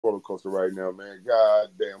roller coaster right now, man. God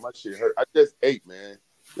damn, my shit hurt. I just ate, man.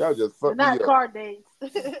 Y'all just fucked me up. Not car dates.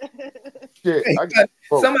 Shit,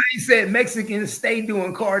 somebody said Mexicans stay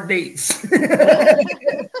doing car dates.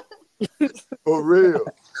 For real.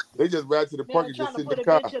 They just ride to the park and just sit in the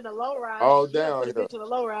car. In the low rider. All down here. To the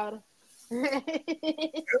low rider.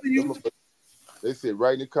 They sit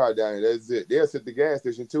right in the car down here. That's it. They'll sit at the gas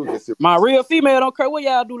station too. My real female don't care what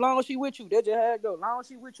y'all do. Long as she with you, that's just how it go. Long as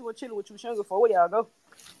she with you and chilling with you, she don't give a fuck where y'all go.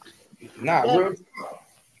 Nah, bro.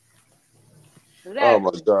 Oh my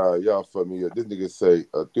God, y'all fuck me up. This nigga say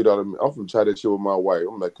 $3. I'm from try that shit with my wife.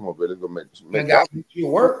 I'm like, come on, baby, let's go make you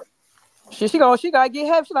work. She gotta get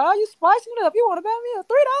happy. She's like, oh, you spicing it up. You want to buy me a $3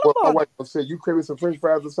 well, bundle? my wife said, you craving some French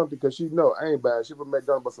fries or something? Because she know I ain't buying shit from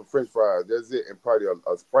McDonald's but some French fries. That's it. And probably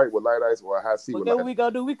a Sprite with light ice or a high C with light ice. What we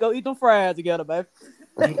gonna do? We go eat them fries together, baby.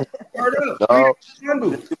 No,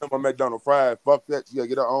 my McDonald's fries. Fuck that. You gotta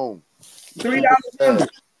get her own. $3 bundle.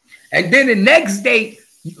 And then the next day,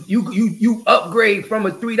 you upgrade from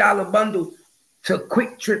a $3 bundle to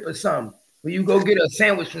Quick Trip or something. Where you go get a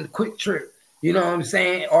sandwich from Quick Trip. You know what I'm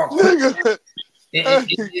saying? Or in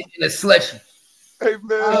a slushy. Hey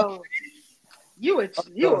man, you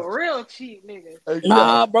a real cheap nigga. Hey,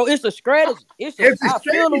 nah, bro, it's a strategy. I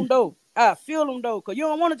feel them though. Cause you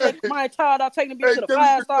don't want to take my child out taking the bitch to the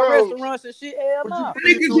 5-star restaurants and shit. Hell no.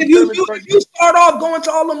 If you start off going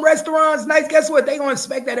to all them restaurants, nice. Guess what? They gonna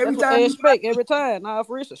expect that every time. They expect every time. Nah,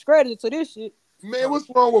 for it's a strategy to this shit. Man, what's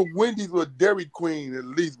wrong with Wendy's or Dairy Queen at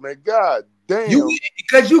least, man? God damn.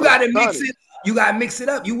 Because you gotta mix it. You gotta mix it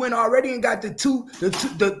up. You went already and got the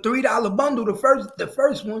 $3 bundle, the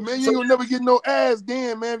first one. Man, you ain't gonna never get no ass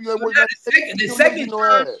then, man. If you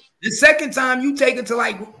the second time you take it to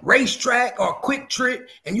like Racetrack or Quick Trip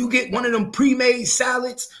and you get one of them pre-made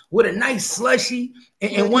salads with a nice slushy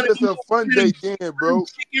and one of them a fun day then, bro.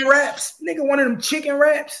 Chicken wraps, nigga. One of them chicken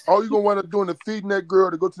wraps. All you gonna wind up doing is feeding that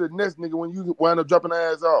girl to go to the next nigga when you wind up dropping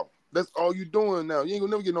her ass off. That's all you doing now. You ain't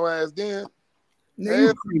gonna never get no ass then.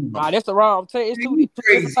 Nah, that's the wrong. It's two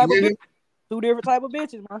different type of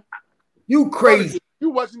bitches, man. You crazy.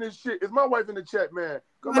 You watching this shit. Is my wife in the chat, man?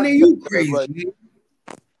 You crazy. Right.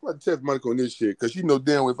 I'm gonna test Monica on this shit because she know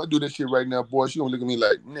damn well if I do this shit right now, boy, she gonna look at me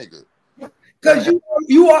like nigga. Because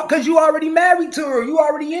you already married to her. You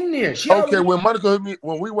already in there. When Monica hit me,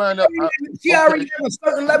 when we wound up, she already have a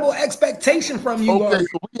certain level of expectation from you. Okay,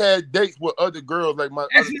 so we had dates with other girls like my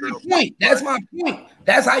That's other my girls. point. That's my point.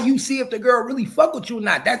 That's how you see if the girl really fuck with you or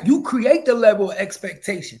not. That you create the level of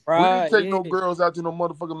expectation. Right, we didn't take no girls out to no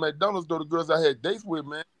motherfucking McDonald's though. The girls I had dates with,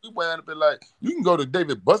 man, we wound up in like you can go to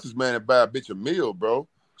David Buster's, man, and buy a bitch a meal, bro.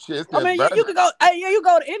 Shit, I mean, you can go. You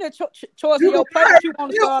go to any choice of your place. You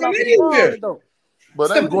want to start off anywhere. But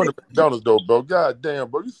I ain't going to McDonald's though, bro. God damn,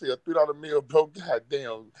 bro. You see a $3 meal, bro. God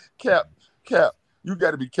damn. Cap. You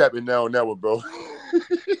got to be capping now on that one, bro.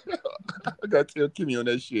 I got to tell Kimmy on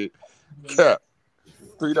that shit. Cap.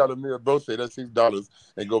 $3 meal, bro. Say that's $6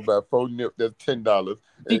 and go buy 4 nips. That's $10.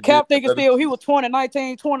 The cap thinking still he was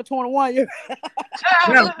 2019, 2021.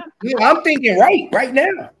 I'm thinking right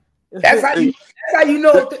now. That's how you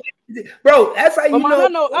know. Bro, that's how you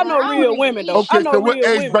know. I know real women though. Okay, so what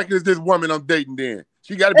age bracket is this woman I'm dating then?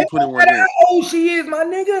 She got to be 21 then. How old she is, my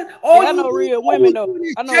nigga. I know real women though.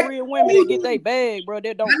 I know real women that get their bag, bro.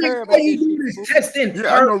 They don't care about this shit.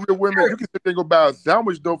 Yeah, I know real women. You can sit there and go buy a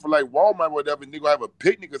sandwich though for like Walmart or whatever. Nigga have a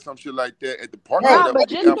picnic or some shit like that at the park. No, but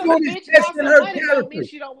just because the bitch got some money don't mean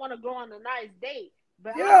she don't want to go on a nice date.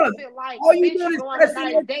 But I feel like all you bitch doing should is go on a testing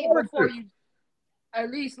nice date her before you at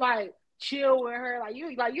least like chill with her. Y'all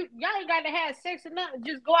ain't got to have sex or nothing.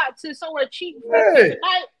 Just go out to somewhere cheap for the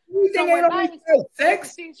night. Somewhere nice.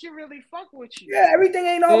 Sex. She really fuck with you. Yeah, everything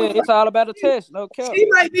ain't always. It's all about a test. No cap. She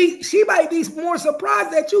might be more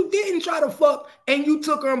surprised that you didn't try to fuck and you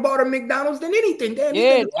took her and bought her McDonald's than anything. Damn.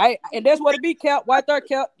 Yeah, and that's what it be, Cap. White there,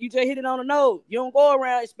 Cap. You just hit it on the nose. You don't go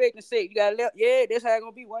around expecting sex. You gotta let. Yeah, that's how it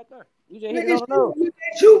gonna be right there. You just hit it on the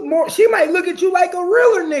nose. She might look at you like a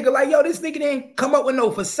realer nigga. Like, yo, this nigga didn't come up with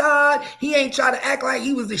no facade. He ain't try to act like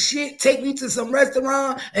he was the shit, take me to some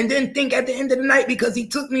restaurant, and then think at the end of the night because he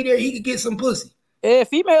took me there, he could get some pussy. Yeah,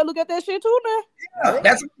 female look at that shit too now. Yeah,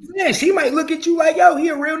 that's what I'm saying. She might look at you like, yo, he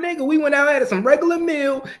a real nigga. We went out had some regular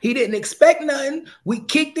meal. He didn't expect nothing. We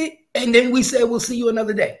kicked it, and then we said, we'll see you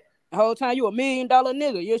another day. The whole time you $1 million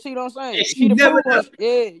nigga. You see what I'm saying? Yeah, she never know.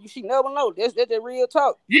 She never know. That's the real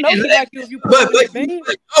talk. You know, like you if you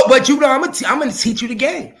but you know, I'm gonna teach you the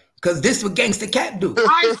game because this is what gangster cat do.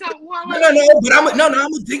 I'm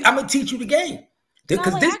gonna teach you the game.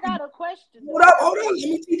 Because I got a question. Hold up. Let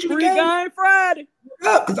me teach you the game. Free game Friday.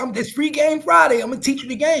 Because I'm this free game Friday. I'm gonna teach you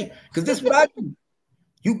the game because this is what I do.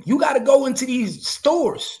 You got to go into these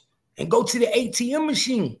stores and go to the ATM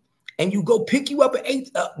machine, and you go pick you up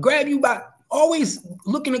grab you about, always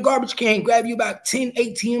look in the garbage can, grab you about 10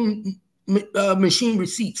 ATM machine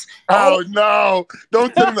receipts. Oh no!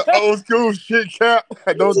 Don't tell me the old school shit, Cap.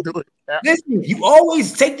 Don't do it, Cap. Listen, you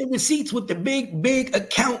always take the receipts with the big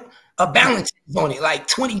account of balances on it, like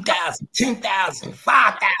 20,000, 10,000,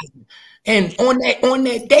 5,000, and on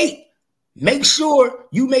that date, make sure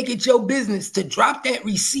you make it your business to drop that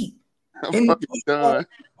receipt or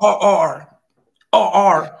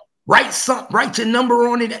write your number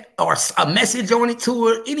on it or a message on it to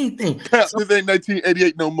her, anything. Cap, this ain't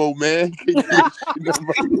 1988 no more, man. You can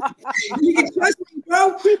trust me,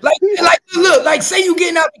 bro. Like say you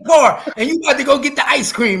getting out the car and you about to go get the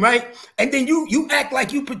ice cream, right? And then you act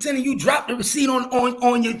like you pretending you dropped the receipt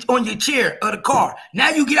on your chair of the car.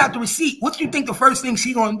 Now you get out the receipt. What do you think the first thing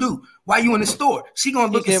she gonna do while you in the store? She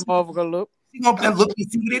gonna look and see. She gonna look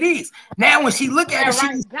and see what it is. Now when she look at it, she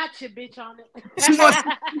got your bitch on it. She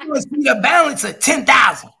gonna see a balance of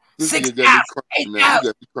 10,000, 6,000,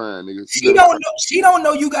 8,000. She don't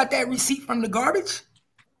know you got that receipt from the garbage.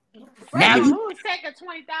 Now who's taking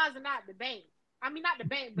 20,000 out the bank? I mean, not the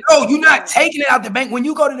bank. But no, you're not taking it out the bank. When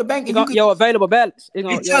you go to the bank, your available balance.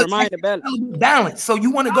 It's gonna remind the balance. So you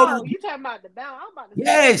want to go to. You talking about the balance? I'm about to.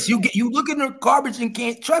 Yes, you look in the garbage and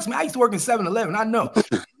can't trust me. I used to work in 7-Eleven. I know.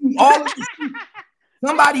 All of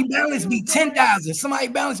somebody balance be 10,000. Somebody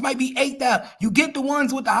balance might be 8,000. You get the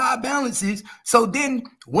ones with the high balances. So then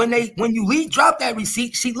when you drop that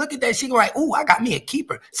receipt, she look at that. She go like, "Ooh, I got me a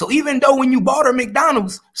keeper." So even though when you bought her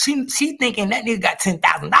McDonald's, she thinking that nigga got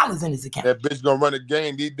 $10,000 in his account. That bitch gonna run a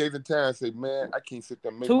game these days and time. Say, man, I can't sit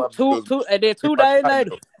there and make my bills. And then 2 days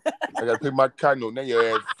later, I gotta pay my car note. Now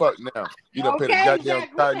your ass fuck now. You don't pay the goddamn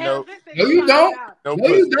car note. No, you don't. No,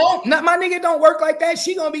 you don't. Not my nigga don't work like that.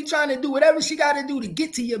 She gonna be trying to do whatever she gotta do to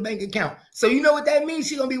get to your bank account. So you know what that means?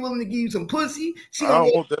 She gonna be willing to give you some pussy. I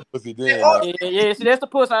don't want that pussy then. Yeah. See, that's the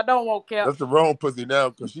pussy I don't want, Cap. That's the wrong pussy now,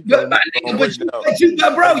 because she can't.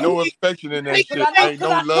 Bro, no affection in that shit. Ain't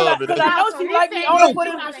no love in it. I know she like me only put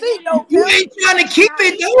in the receipt, though. You ain't trying to keep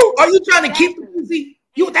it, though. Are you trying to keep the pussy?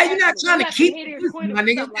 You're not trying to keep it, my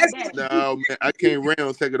nigga. No, man, I can't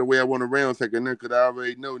round second the way I want to round second now, because I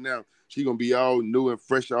already know now she gonna be all new and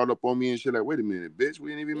fresh all up on me and shit. Like, wait a minute, bitch,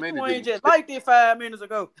 we ain't even made it. You ain't just like this 5 minutes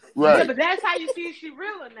ago. Right. Yeah, but that's how you see if she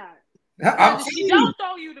real or not. If she don't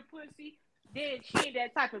throw you the pussy, then she ain't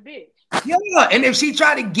that type of bitch. Yeah, and if she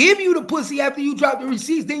try to give you the pussy after you drop the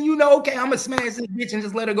receipts, then you know, okay, I'm gonna smash this bitch and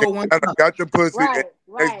just let her go one time. I got the pussy.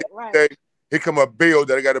 Right. Here come a bill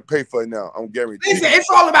that I got to pay for now. I'm guaranteed. Listen, it's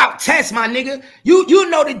all about tests, my nigga. You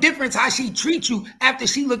know the difference how she treats you after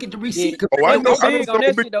she look at the receipt. Yeah. I'm big on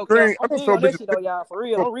that shit though, y'all. For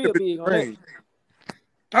real, I'm real big on that.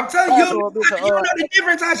 I'm telling you, you know the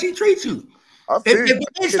difference how she treats you. If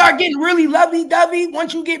they start getting really lovey-dovey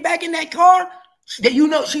once you get back in that car, that you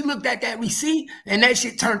know she looked at that receipt and that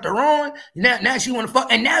shit turned her on. Now she want to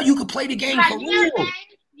fuck, and now you can play the game for real.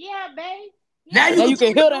 Yeah, babe. Now you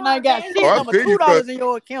can hear that and I got shit number $2 in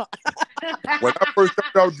your account. When I first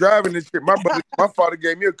started out driving this shit, my father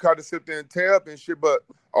gave me a car to sit there and tear up and shit, but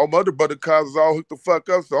all my other brother cars was all hooked the fuck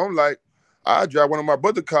up. So I'm like, I drive one of my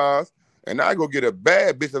brother cars and I go get a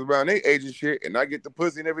bad bitch that's around their age and shit, and I get the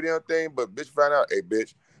pussy and every damn thing, but bitch find out, hey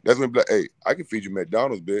bitch, that's when be like, hey, I can feed you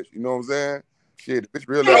McDonald's, bitch. You know what I'm saying? Shit, bitch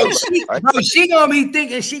realize. She gonna be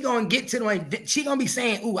thinking she gonna get to the way. She gonna be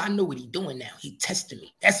saying, "Ooh, I know what he doing now. He testing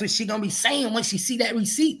me." That's what she gonna be saying when she see that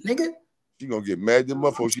receipt, nigga. She gonna get mad at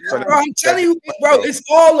motherfucker. Bro, I'm telling you, bro, it's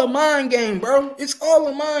all a mind game, bro. It's all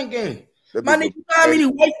a mind game. My nigga, you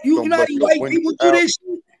know how many white people do this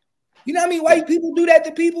shit? You know how many white people do that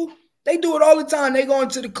to people? They do it all the time. They go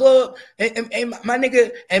into the club and my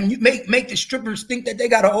nigga, and you make the strippers think that they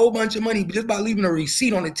got a whole bunch of money just by leaving a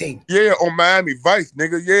receipt on the table. Yeah, on Miami Vice,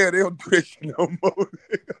 nigga. Yeah, they don't do that shit no more.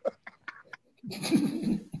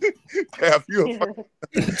 Cap, you a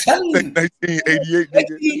 1988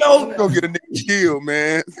 nigga. You know, go get a nigga killed,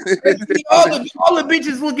 man. all the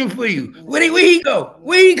bitches looking for you. Where he go?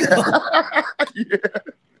 Yeah.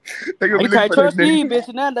 You can't trust these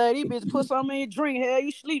bitches nowadays. These bitches put something in your drink. Hell,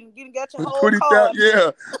 you sleeping, got your whole car.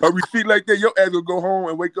 Yeah, a receipt like that, your ass will go home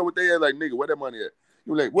and wake up with their ass like, nigga, where that money at?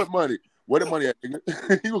 You like, what money? Where the money at, nigga?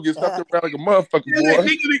 You gonna get stuffed around like a motherfucker, boy.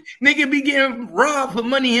 Nigga be getting robbed for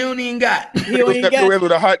money he don't even got. He don't even got. You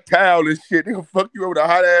with a hot towel and shit. They gonna fuck you up with a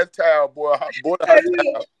hot ass towel, boy. Hot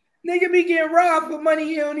towel. Nigga be getting robbed for money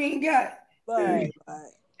he don't even got. Right.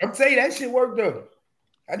 I'm telling you, that shit worked though.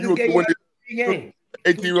 I just gave you a game.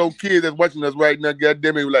 18-year-old kids that's watching us right now,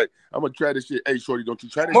 goddamn it, like, I'm gonna try this shit. Hey, shorty, don't you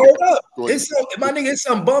try this shit. It's my nigga, it's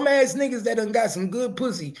some bum ass niggas that done got some good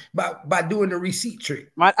pussy by doing the receipt trick.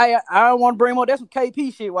 I don't want to bring more. That's some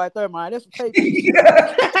KP shit right there, man. That's some KP.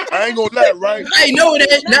 I ain't gonna lie, right? I know it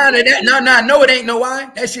ain't. No, it ain't. No why?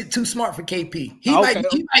 That shit too smart for KP. He might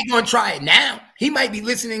gonna try it now. He might be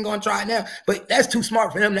listening, gonna try it now. But that's too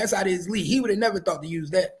smart for him. That's out of his league. He would have never thought to use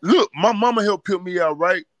that. Look, my mama helped pimp me out,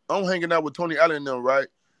 right? I'm hanging out with Tony Allen and them, right?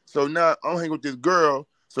 So now I'm hanging with this girl.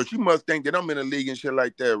 So she must think that I'm in a league and shit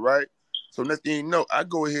like that, right? So next thing you know, I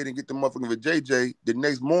go ahead and get the motherfucking with JJ. The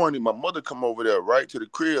next morning, my mother come over there, right, to the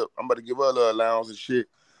crib. I'm about to give her a little allowance and shit.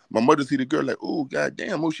 My mother see the girl like, oh,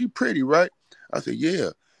 goddamn, oh, she pretty, right? I said, yeah.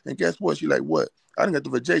 And guess what? She like, what? I done got the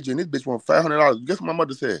with JJ, and this bitch want $500. Guess what my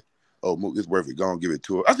mother said? Oh, Mook, it's worth it. Go and give it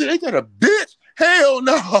to her. I said, ain't that a bitch? Hell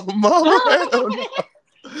no, mama. Hell no.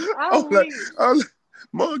 I was like,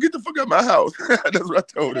 Mom, get the fuck out of my house. That's what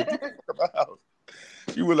I told her. Get the fuck out of my house.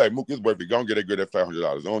 She was like, Mook, it's worth it. Go and get that girl that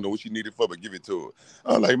 $500. I don't know what she needed for, but give it to her.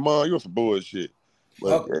 I was like, Mom, you want some bullshit.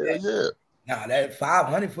 But yeah. Nah, that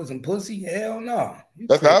 500 for some pussy? Hell no.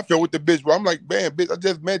 That's how I felt with the bitch, bro. I'm like, man, bitch, I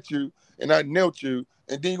just met you and I knelt you.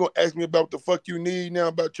 And then you gonna ask me about what the fuck you need now,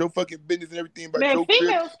 about your fucking business and everything. About man, your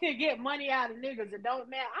females can get money out of niggas. It don't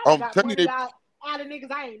matter. I got money out of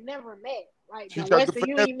niggas I ain't never met. Like the Western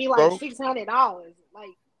Union me like $600. Like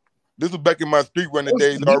this was back in my street running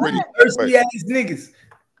days already. Thirsty ass niggas.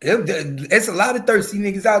 It's a lot of thirsty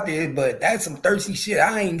niggas out there, but that's some thirsty shit.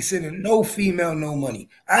 I ain't sending no female no money.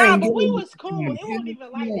 But we was cool. It wasn't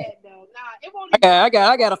even like that though. Nah, it won't.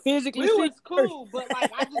 I got a physically. We was cool, but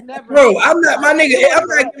like I just never. Bro, I'm not my nigga. I'm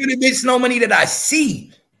not giving a bitch no money that I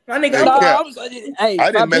see. My nigga,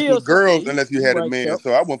 I didn't mess with girls unless you had a man.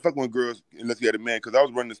 So I wasn't fucking with girls unless you had a man because I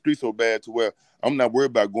was running the street so bad to where I'm not worried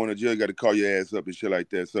about going to jail. You got to call your ass up and shit like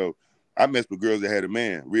that. So I messed with girls that had a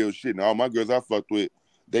man, real shit. And all my girls I fucked with,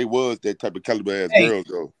 they was that type of caliber ass girls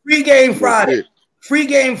though. Free game Friday. Free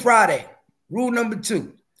game Friday. Rule number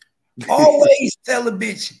 2. Always tell a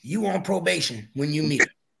bitch you on probation when you meet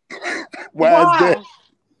her. Why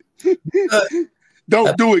is that?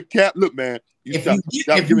 Don't do it, Cap. Look, man. Stop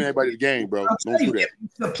giving everybody the game, bro. Don't do that. If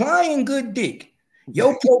you're supplying good dick,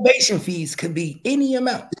 your probation fees could be any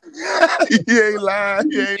amount. You ain't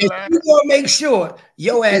lying. You ain't lying. You gonna make sure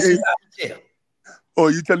your ass is out of jail. Oh,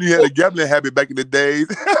 you telling me you had a gambling habit back in the days?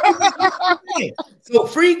 So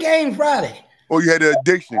free game Friday. Or you had an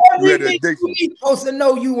addiction. You had an addiction. You're supposed to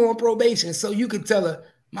know you on probation, so you could tell her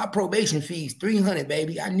my probation fees $300,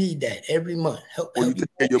 baby. I need that every month. Help you take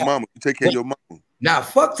care of your mama. You take care of your mama. Now,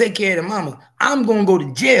 fuck take care of the mama. I'm gonna go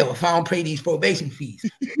to jail if I don't pay these probation fees.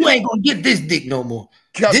 You ain't gonna get this dick no more.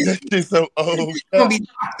 This shit so old. You're gonna be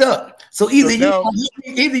locked up. So either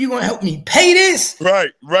you're gonna help me pay this.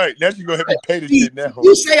 Right. Now you're gonna help me pay this shit now.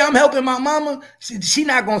 You say I'm helping my mama, she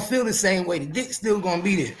not gonna feel the same way. The dick's still gonna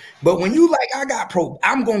be there. But when you like,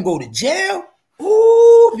 I'm gonna go to jail.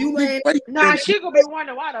 Ooh, you ain't. Nah, she gonna be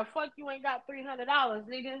wondering why the fuck you ain't got $300,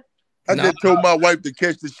 nigga. I just told my wife to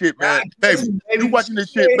catch the shit, man. Baby, you watching this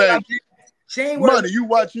shit, baby? She ain't Money, you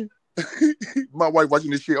watching? My wife watching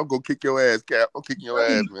this shit. I'm gonna kick your ass, Cap. I'm kicking your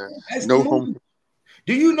ass, man. No home.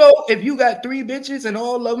 Do you know if you got 3 bitches and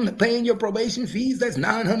all of them paying your probation fees, that's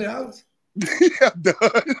 $900? I'm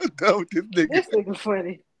done with this nigga. This nigga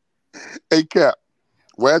funny. Hey, Cap.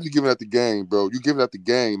 Why are you giving out the game, bro? You giving out the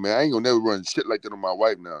game, man. I ain't gonna never run shit like that on my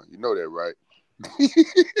wife now. You know that, right?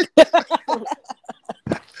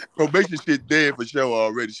 Probation shit dead for sure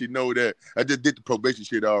already. She know that. I just did the probation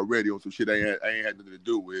shit already on some shit I ain't had nothing to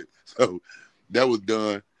do with. So that was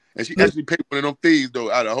done. And she actually paid one of them fees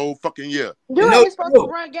though out of the whole fucking year. You ain't supposed to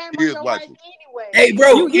run game on your wife anyway. Hey,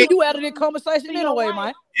 bro, you out of the conversation anyway,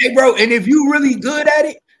 man. Hey, bro, and if you really good at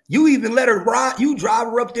it, you even let her ride. You drive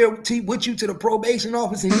her up there with you to the probation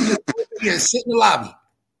office, and you just sit in the lobby.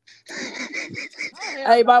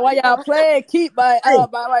 Hey, by why y'all playing? Keep by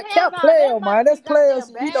Cap player, man. That's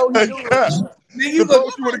players. You know he do it.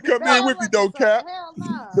 Suppose you want to come in with me, though, Cap.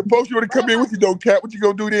 Suppose you want to come in with you, though, Cap. What you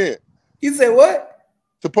gonna do then? You said what?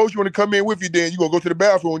 Suppose you want to come in with you, then you gonna go to the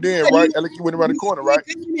bathroom, then right? And like you went around the corner, right?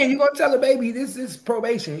 You gonna tell her, baby, this is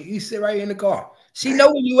probation. You sit right in the car. She know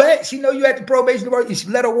where you at. She know you at the probation work. You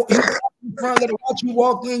let her let her watch you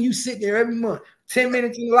walk in. You sit there every month. 10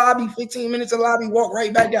 minutes in the lobby, 15 minutes in the lobby, walk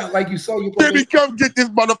right back out like you saw your probation. Kimmy, come get this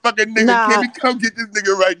motherfucking nigga. Nah. Kimmy, come get this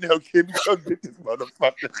nigga right now. Kimmy, come get this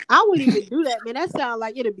motherfucker. I wouldn't even do that, man. That sounds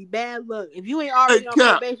like it'd be bad luck. If you ain't already on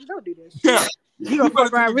probation, don't do that shit. You gonna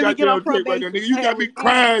fuck around, really get on probation. Right now, nigga. You got me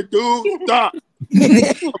crying, dude. Stop.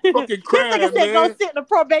 I'm fucking crying, this nigga said go sit in the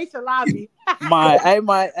probation lobby. Hey,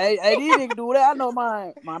 these niggas do that. I know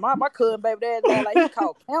my cousin baby dad like he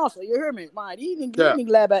called counsel. You hear me? These niggas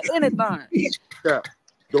lie about anything. Yeah.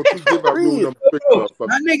 Don't you give out rule number 3,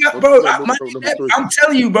 my nigga, bro. I'm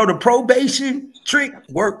telling you, bro, the probation trick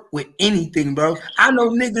work with anything, bro. I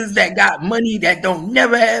know niggas that got money that don't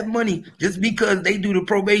never have money just because they do the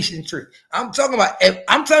probation trick. I'm talking about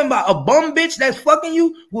a bum bitch that's fucking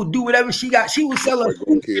you will do whatever she got. She will sell her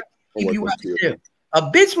food stamps to keep you out of jail. A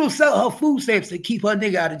bitch will sell her food stamps to keep her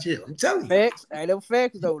nigga out of jail. I'm telling you. Facts. Hey, them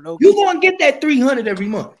facts though. No. You gonna get that 300 every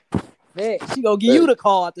month. Facts. She gonna give you the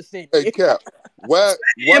card to send. Hey, Cap. Why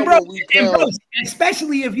bro,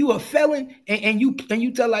 especially if you a felon and you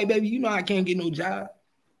tell like, baby, you know I can't get no job.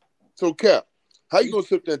 So Cap, how you gonna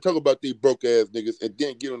sit there and talk about these broke ass niggas and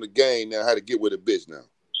then get on the game now how to get with a bitch now?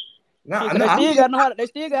 They still got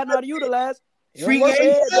to know how to utilize. Free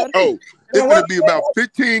game. Oh, it's gonna be about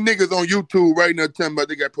 15 niggas on YouTube right now telling about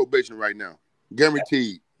they got probation right now.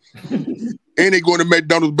 Guaranteed. And they going to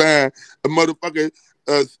McDonald's buying a motherfucker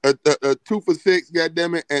a 2 for $6,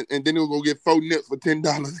 goddamn it, and then they were gonna get 4 nips for $10.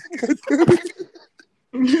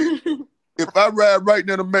 If I ride right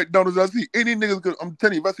now to McDonald's, I see any niggas. I'm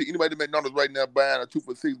telling you, if I see anybody at McDonald's right now buying a 2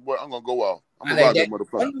 for $6, boy, I'm gonna go off. I'm gonna rob that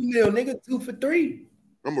motherfucker. Nigga, 2 for $3.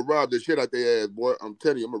 I'm gonna rob the shit out their ass, boy. I'm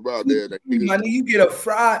telling you, I'm gonna rob their ass. Money, you get a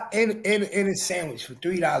fry and a sandwich for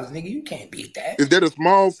 $3, nigga. You can't beat that. Is that a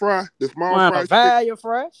small fry? The small fry? Value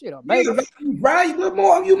fry? Shit, maybe. Fry, what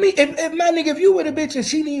more you mean? If my nigga, if you with a bitch and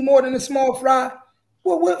she need more than a small fry,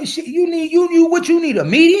 what shit you need? What you need? A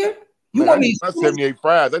medium? You want me? My 78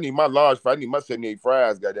 fries. I need my large fry. I need my 78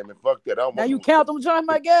 fries. Goddamn it, fuck that. I don't now you count them, John,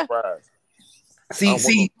 my guy. Fries.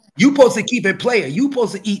 See, you supposed to keep it player. You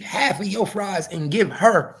supposed to eat half of your fries and give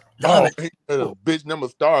her the other. Bitch, I'm gonna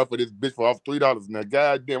starve for this bitch for off $3 now.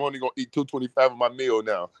 Goddamn, I'm only gonna eat $2.25 of my meal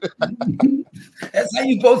now. That's how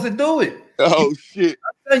you supposed to do it. Oh shit!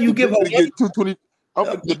 I'm telling you, give her $2.20.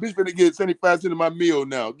 The bitch finna get 75 cents of my meal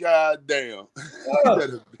now. Goddamn,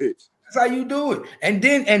 that a bitch. That's how you do it. And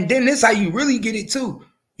then this how you really get it too.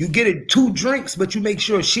 You get it 2 drinks, but you make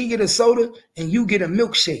sure she get a soda and you get a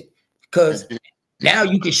milkshake. Because now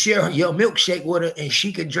you can share your milkshake with her and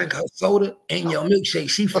she could drink her soda and your milkshake.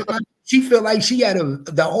 She feel like she had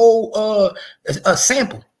the whole a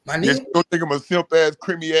sample. My nigga, she gonna think I'm a simp ass,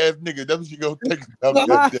 creamy ass nigga. That's what she gonna think.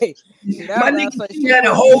 My nigga, she had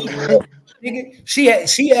a whole nigga. She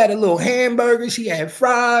had a little hamburger. She had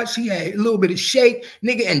fries. She had a little bit of shake,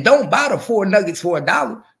 nigga. And don't buy the 4 nuggets for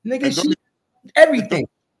 $1, nigga. She everything.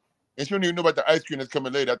 And she don't even know about the ice cream that's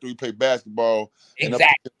coming later after we play basketball. Exactly.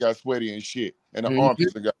 And the got sweaty and shit. And the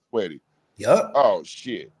armpits got sweaty. Yup. Oh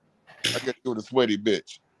shit. I got to do the sweaty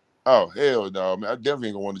bitch. Oh hell no, man. I definitely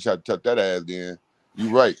ain't gonna want to try to tuck that ass in. You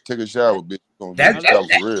right. Take a shower, bitch. That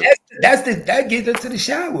gets her to the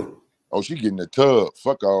shower. Oh, she getting the tub.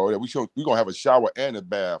 Fuck all that. We gonna have a shower and a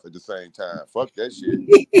bath at the same time. Fuck that shit.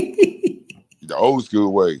 The old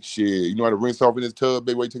school way. Shit. You know how to rinse off in this tub,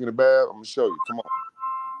 baby, while you taking a bath? I'm gonna show you. Come on.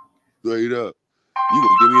 Straight up. You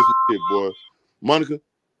gonna give me some shit, boy. Monica,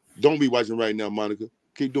 don't be watching right now, Monica.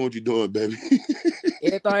 Keep doing what you're doing, baby.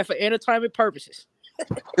 Everything for entertainment purposes.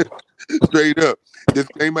 Straight up.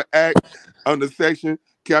 Disclaimer act on the section.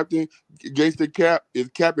 Captain Gangster Cap is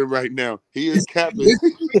capping right now. He is capping.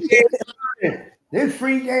 This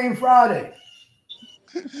free game Friday.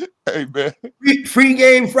 Hey man. Free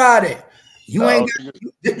game Friday. You ain't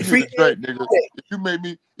got free game nigga.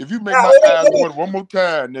 If you make my eyes water one more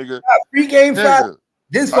time, nigga. Free game Friday.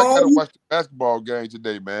 This I gotta watch the basketball game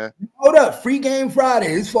today, man. Hold up, free game Friday.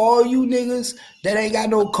 It's for all you niggas that ain't got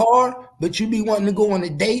no car, but you be wanting to go on a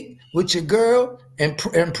date with your girl and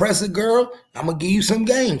impress a girl. I'm gonna give you some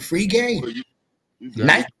game, free game.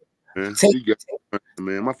 Man.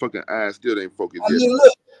 Man, my fucking eyes still ain't focused yet.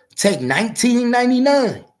 Look, take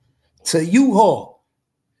 $19.99 to U-Haul.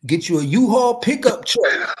 Get you a U-Haul pickup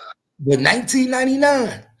truck with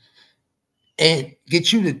 $19.99 and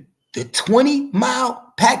get you the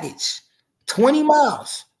 20-mile package. 20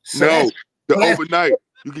 miles. So the overnight.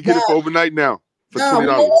 You can get it for overnight now for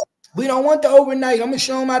 $20. We don't want the overnight. I'm gonna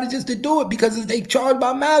show them how to do it because they charge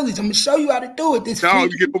by mileage. I'm gonna show you how to do it. You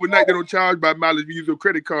get overnight, they don't charge by mileage. You use your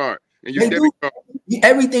credit card and your debit card.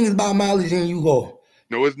 Everything is by mileage in U-Haul.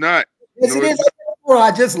 No, it's not. Yes, it is. Bro,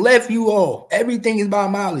 I just left U-Haul. Everything is by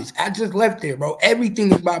mileage. I just left there, bro.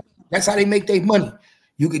 Everything is by. That's how they make their money.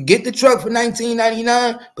 You could get the truck for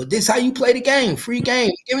 $19.99, but this is how you play the game. Free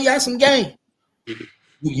game. Give me y'all some game.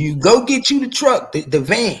 You go get you the truck, the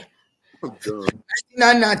van.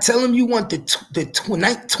 $99. Tell them you want the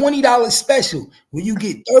 $20 special where you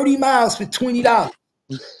get 30 miles for $20.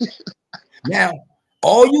 Now,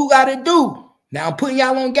 all you gotta do, now I'm putting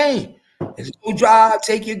y'all on game, is go drive,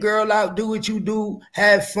 take your girl out, do what you do,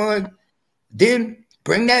 have fun. Then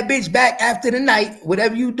bring that bitch back after the night,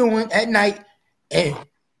 whatever you doing at night, and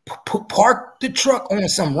park the truck on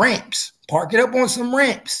some ramps. Park it up on some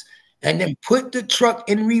ramps, and then put the truck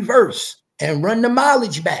in reverse and run the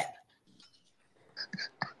mileage back.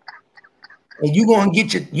 And you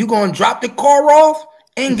gonna drop the car off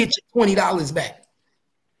and get your $20 back.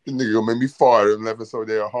 This nigga gonna make me fart and laughing so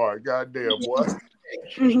damn hard. Goddamn, boy.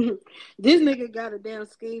 This nigga got a damn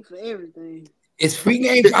scheme for everything. It's free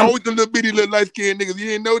game. It's always them little bitty little light skinned niggas. You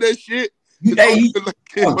didn't know that shit.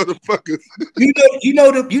 Motherfuckers. You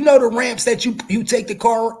know the ramps that you take the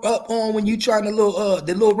car up on when you trying the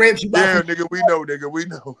little ramps you got. Yeah, nigga, we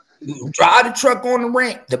know. You drive the truck on the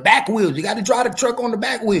ramp, the back wheels. You got to drive the truck on the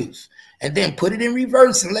back wheels, and then put it in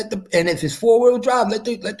reverse and and if it's 4-wheel drive, let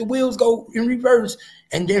the wheels go in reverse,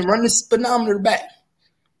 and then run the speedometer back.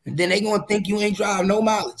 And then they gonna think you ain't driving no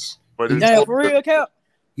mileage. Damn, for real, Cap.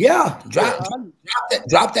 Yeah, drop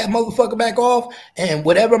that motherfucker back off, and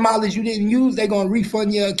whatever mileage you didn't use, they gonna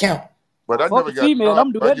refund your account. But I never got female.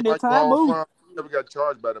 I'm doing that time move. Never got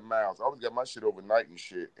charged by the miles. I always got my shit overnight and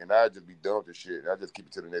shit, and I just be done with the shit. I just keep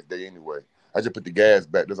it to the next day anyway. I just put the gas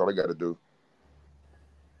back. That's all I got to do.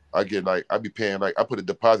 I be paying I put a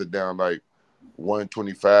deposit down like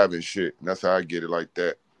 $125 and shit, and that's how I get it like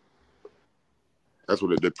that. That's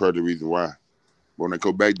what that's part of the reason why. But when I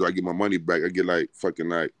go back, I get my money back. I get like fucking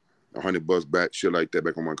like $100 back, shit like that,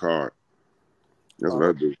 back on my card. That's what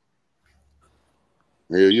I do.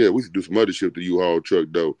 Hell yeah, we should do some other shit with the U-Haul truck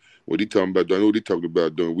though. What he talking about? I know what he talking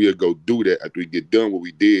about doing. We'll go do that after we get done what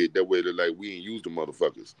we did. That way, they're like we ain't use the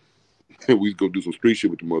motherfuckers. We go do some street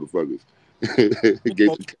shit with the motherfuckers. I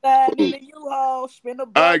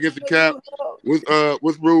get the cap.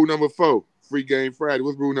 What's rule number 4? Free game Friday.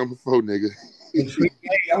 What's rule number 4, nigga? We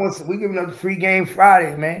giving up the free game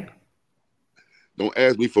Friday, man. Don't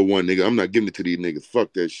ask me for one, nigga. I'm not giving it to these niggas.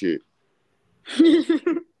 Fuck that shit.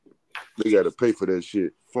 They gotta pay for that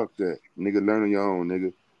shit. Fuck that. Nigga, learn on your own,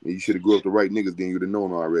 nigga. You should have grew up the right niggas, then you'd have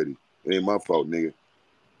known already. It ain't my fault, nigga.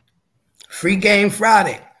 Free game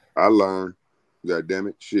Friday. I learned. God damn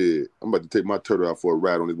it. Shit. I'm about to take my turtle out for a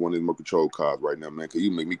ride on one of these remote control cars right now, man, because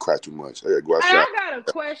you make me cry too much. I gotta go outside. I got a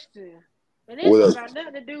question. And this got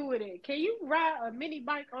nothing to do with it. Can you ride a mini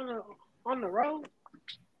bike on the road?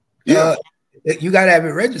 Yeah. You gotta have it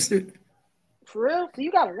registered. For real? So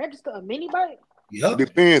you gotta register a mini bike? Yep.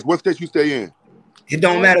 Depends. What state you stay in? It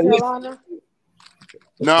don't matter what.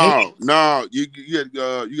 No. You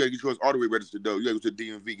gotta get yours all the way registered though. You gotta go to the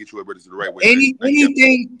DMV, get yours registered the right way.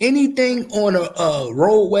 Anything on a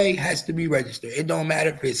roadway has to be registered. It don't matter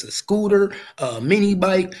if it's a scooter, a mini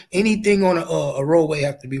bike, anything on a roadway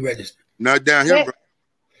have to be registered. Not down here, bro.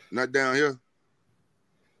 Not down here.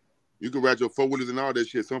 You can ride your 4-wheelers and all that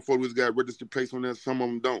shit. Some 4-wheelers got registered plates on there. Some of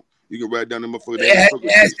them don't. You can ride down them motherfuckers. It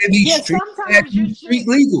has to be street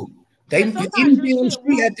legal. Anything on the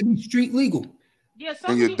street has to be street legal. Yeah,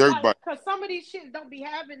 some of dirt bike. Because some of these shit don't be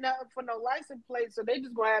having nothing for no license plate, so they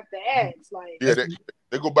just gonna have to ask. Like, yeah,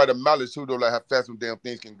 they go by the mileage too, though, like how fast them damn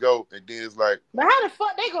things can go, and then it's like. But how the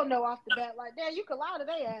fuck they gonna know off the bat? Like, damn, you can lie to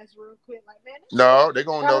their ass real quick, like, man. No, they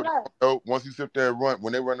gonna know. Once you sit there and run,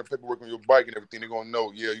 when they run the paperwork on your bike and everything, they gonna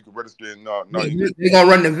know. Yeah, you can register and no. They gonna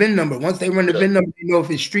run the VIN number. Once they run the VIN number, you know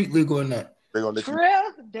if it's street legal or not. They gonna let you.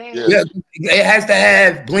 Damn. Yeah, it has to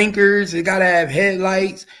have blinkers. It gotta have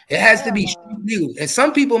headlights. It has to be street legal. And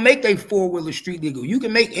some people make their 4-wheeler street legal. You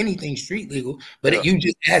can make anything street legal, but it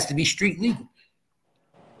has to be street legal.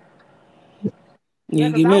 Yeah,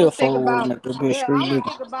 give me a 4-wheeler. I was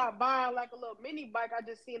thinking about buying like a little mini bike I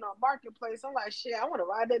just seen on Marketplace. I'm like, shit, I want to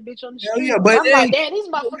ride that bitch on the street. Yeah, but I'm like, damn, these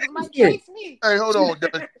motherfuckers might chase me. Hey, hold on,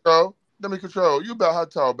 Demi Control. You about how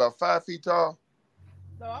tall? About 5 feet tall?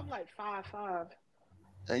 No, I'm like 5'5".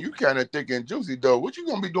 And you kind of thick and juicy, though. What you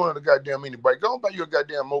gonna be doing on the goddamn mini bike? Go and buy you a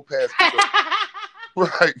goddamn moped.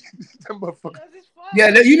 Right. Yeah,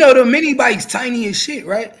 you know the mini bike's tiny as shit,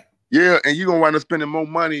 right? Yeah, and you gonna wind up spending more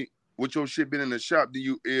money with your shit being in the shop than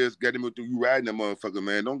you is getting with you riding that motherfucker,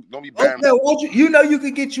 man. Don't be buying. You know you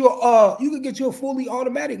could get you a fully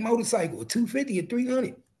automatic motorcycle, 250 or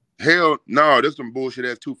 300. Hell no, there's some bullshit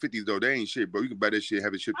ass 250s though. They ain't shit, bro. You can buy that shit,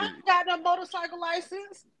 have it shipped. I got no motorcycle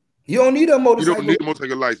license. You don't need a motorcycle. You don't need a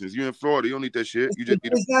motorcycle license. You in Florida. You don't need that shit. You just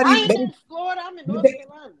need I ain't in Florida. I'm in North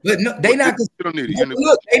Carolina. But no, they not. You don't need it.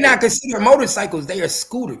 Look, they not considered motorcycles. They are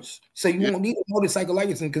scooters. So you won't need a motorcycle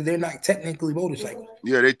license because they're not technically motorcycles.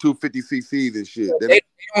 Yeah, they 250 cc's and shit. They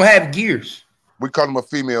don't have gears. We call them a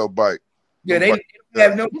female bike. Yeah, they don't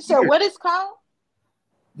have no. You said what it's called?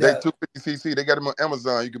 They 250 cc. They got them on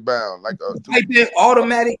Amazon. You can buy them like type in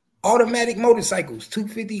automatic motorcycles.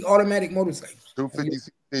 250 automatic motorcycles. 250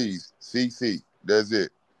 cc's. CC. That's it.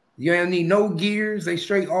 You don't need no gears. They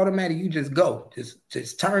straight automatic. You just go.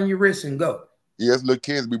 Just turn your wrist and go. Yes, little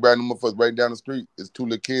kids be riding them motherfuckers right down the street. It's 2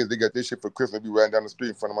 little kids. They got this shit for Christmas. Be riding down the street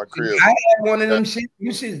in front of my crib. I had one of them shit.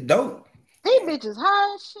 You shit's dope. These bitches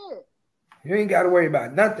high as shit. You ain't got to worry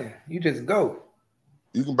about nothing. You just go.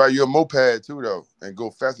 You can buy you a moped too, though, and go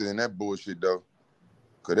faster than that bullshit, though.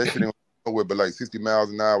 Because that shit ain't nowhere but like 60 miles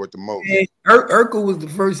an hour with the moped. Urkel was the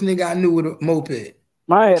first nigga I knew with a moped.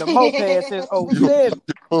 I had a moped since 07.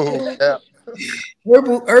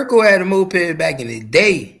 Urkel had a moped back in the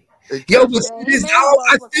day. Yo, but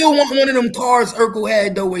I still want one of them cars Urkel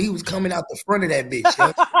had, though, where he was coming out the front of that bitch.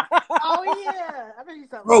 Yo. Oh, yeah. I know you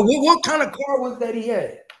talking Bro, what kind of car was that he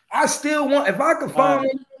had? I still want, if I could find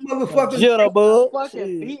one motherfucking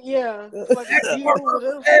yeah.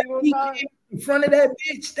 In front of that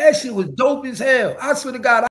bitch, that shit was dope as hell. I swear to God.